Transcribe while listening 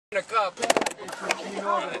In a cup. You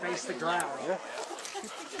know to face the ground. Yeah.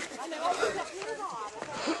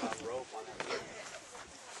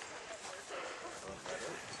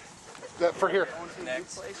 That for here.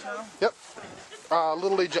 Next. Yep.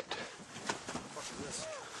 Little Egypt.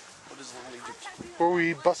 What is Little Egypt? Where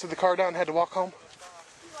we busted the car down and had to walk home.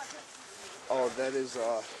 Oh, that is,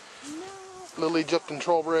 Little Egypt and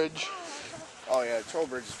Trollbridge. oh yeah,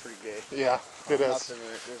 Trollbridge is pretty gay. Yeah, it is. Nothing,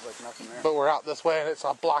 there's like nothing there. But we're out this way and it's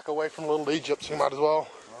a block away from Little Egypt, so you might as well.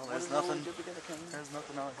 Well, there's nothing. There's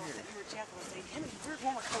nothing out here.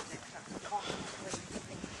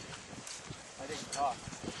 I didn't talk.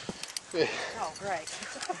 Yeah. Oh, great.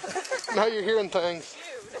 Now you're hearing things.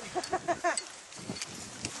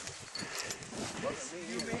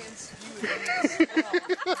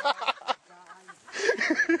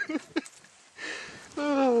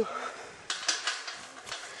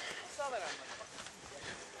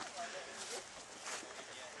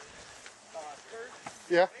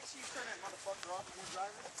 Yeah. Make sure you turn that motherfucker off when you're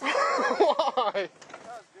driving. Why?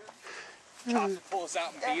 That was good. Chops will pull us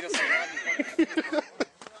out and beat us.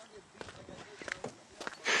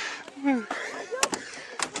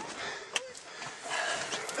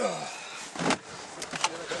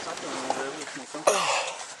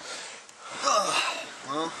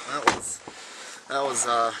 Well, that was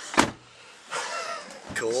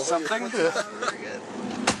cool. Something? Very good.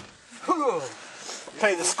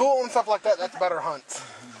 Okay, the school and stuff like that, that's better hunts.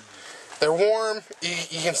 They're warm,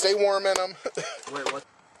 you can stay warm in them. Wait, what?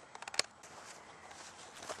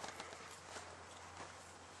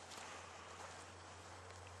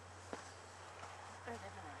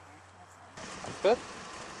 Good.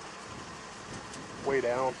 Way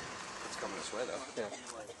down. It's coming this way though. Yeah.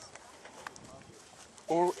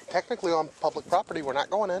 Well, technically on public property, we're not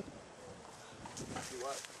going in. See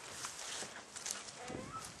what?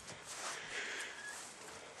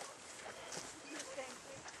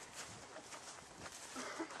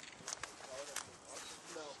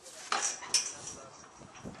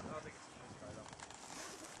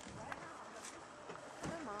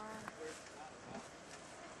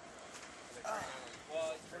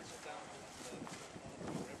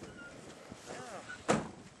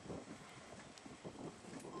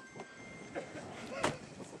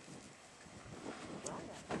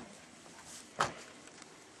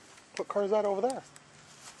 What car is that over there?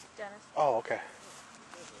 Dennis. Oh, okay.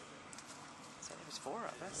 So there's 4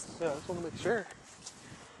 of us. Yeah, I just want to make sure.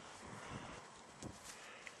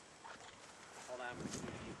 Hold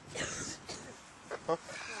on.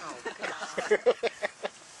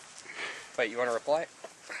 Wait, you want to reply?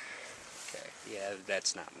 Okay. Yeah,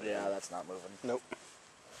 that's not moving. Yeah, that's not moving. Nope.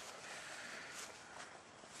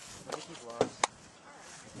 I think he's lost.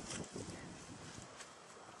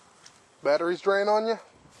 Batteries drain on you?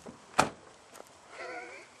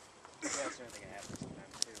 That's the only thing that happens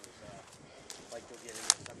sometimes too is like you'll get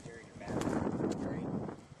into some area your battery,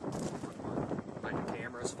 like your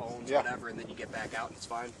cameras, phones, Yeah. whatever, and then you get back out and it's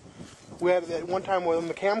fine. We had at one time with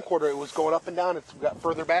the camcorder, it was going up and down. It got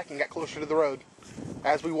further back and got closer to the road.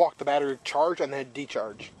 As we walked, the battery would charge and then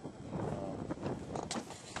decharge.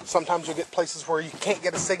 Sometimes you'll get places where you can't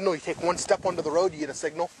get a signal. You take one step onto the road, you get a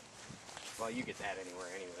signal. Well, you get that anywhere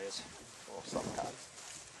anyways. Well, sometimes.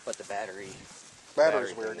 But the battery's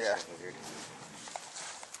Battery's weird, thing yeah. is weird.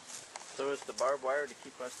 So is the barbed wire to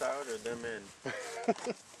keep us out or them in?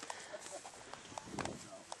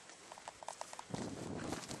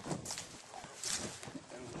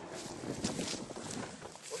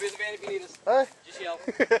 We'll be in the van if you need us. Hey. Just yell.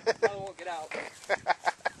 Probably won't get out.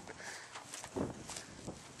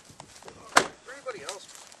 For anybody else,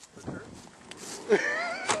 for sure.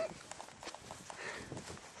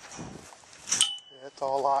 Yeah, it's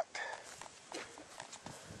all locked.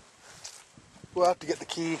 We'll have to get the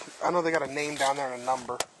key. I know they got a name down there and a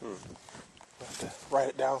number. We'll have to write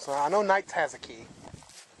it down. So I know Knights has a key.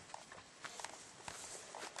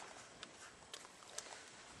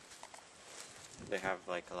 They have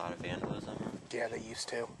like a lot of vandalism. Yeah, they used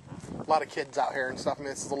to. A lot of kids out here and stuff. I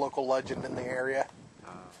mean, this is a local legend in the area.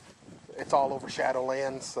 It's all over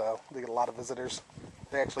Shadowlands, so they get a lot of visitors.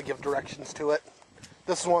 They actually give directions to it.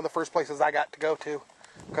 This is one of the first places I got to go to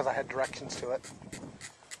because I had directions to it.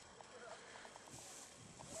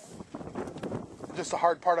 Just the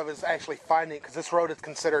hard part of it is actually finding it because this road is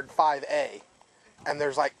considered 5A. And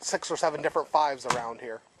there's like 6 or 7 different 5s around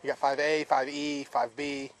here. You got 5A, 5E,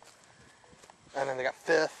 5B, and then they got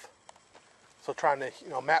 5th. So trying to,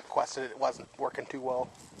 map quest it wasn't working too well.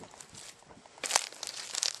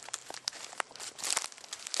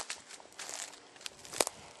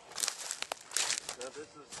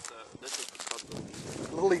 This is supposed to be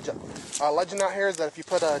Little Little Egypt. Legend out here is that if you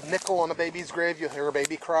put a nickel on a baby's grave, you'll hear a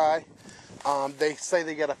baby cry. They say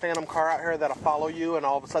they get a phantom car out here that'll follow you, and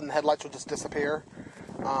all of a sudden the headlights will just disappear.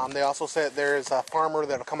 They also say that there's a farmer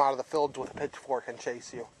that'll come out of the fields with a pitchfork and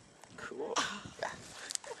chase you. Cool. Yeah.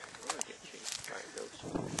 I wanna get chased by a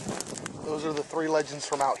ghost. Those are the 3 legends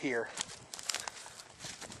from out here.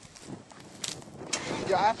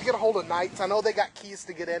 Yeah, I have to get a hold of Knights. I know they got keys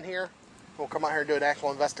to get in here. We'll come out here and do an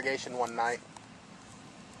actual investigation one night.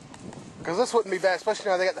 Because this wouldn't be bad,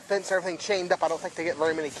 especially now they got the fence and everything chained up. I don't think they get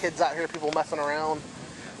very many kids out here, people messing around.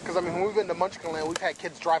 Because, I mean, when we've been to Munchkin Land, we've had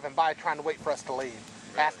kids driving by trying to wait for us to leave.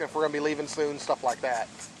 Really? Asking if we're going to be leaving soon, stuff like that.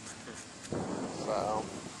 So.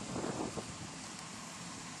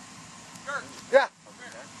 Yeah.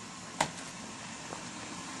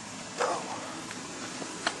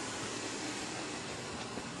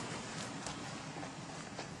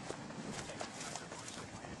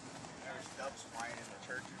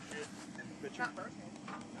 Not birthday.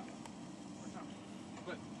 No.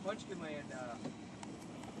 But Munchkin Land,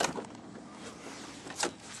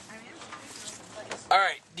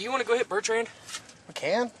 Alright, do you want to go hit Bertrand? We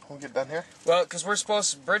can. We'll get done here. Well, because we're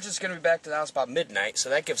supposed to, Bridge is going to be back to the house about midnight, so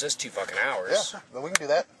that gives us 2 fucking hours. Yeah, then we can do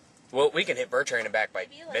that. Well, we can hit Bertrand and back by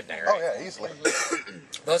midnight, right? Oh, yeah, easily.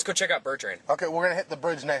 But let's go check out Bertrand. Okay, we're going to hit the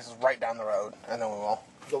bridge next, it's right down the road, and then we will.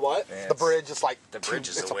 The what? Yeah, The bridge is like the bridge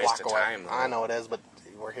is it's a waste of block away. time, though. I know it is, but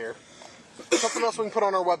we're here. Something else we can put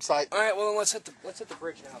on our website. All right, well then let's hit the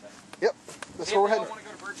bridge now then. Yep, that's Yeah, where we're I heading. want to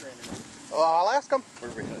go to Bertrand. I'll ask them. Where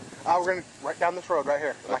are we headed? We're going to right down this road right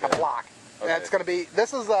here, like a Okay. block. Okay. And it's going to be.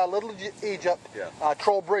 This is Little Egypt. Yeah.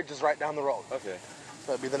 Troll Bridge is right down the road. Okay.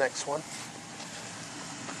 So that'd be the next one.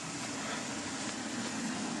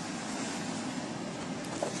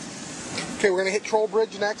 Okay, we're going to hit Troll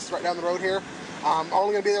Bridge next, right down the road here. Only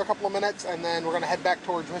going to be there a couple of minutes, and then we're going to head back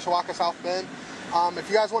towards Mishawaka, South Bend. If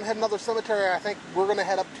you guys want to hit another cemetery, I think we're going to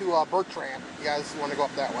head up to Bertrand. You guys want to go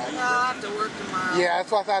up that way? I'll have to work tomorrow. Yeah,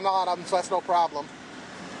 that's what I found a lot of them, so that's no problem.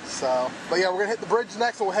 So, but yeah, we're going to hit the bridge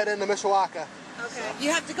next, and we'll head into Mishawaka. Okay. You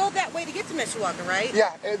have to go that way to get to Mishawaka, right?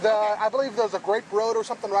 Yeah, I believe there's a grape road or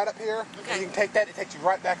something right up here. Okay. You can take that, it takes you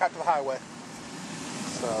right back out to the highway.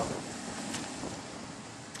 So.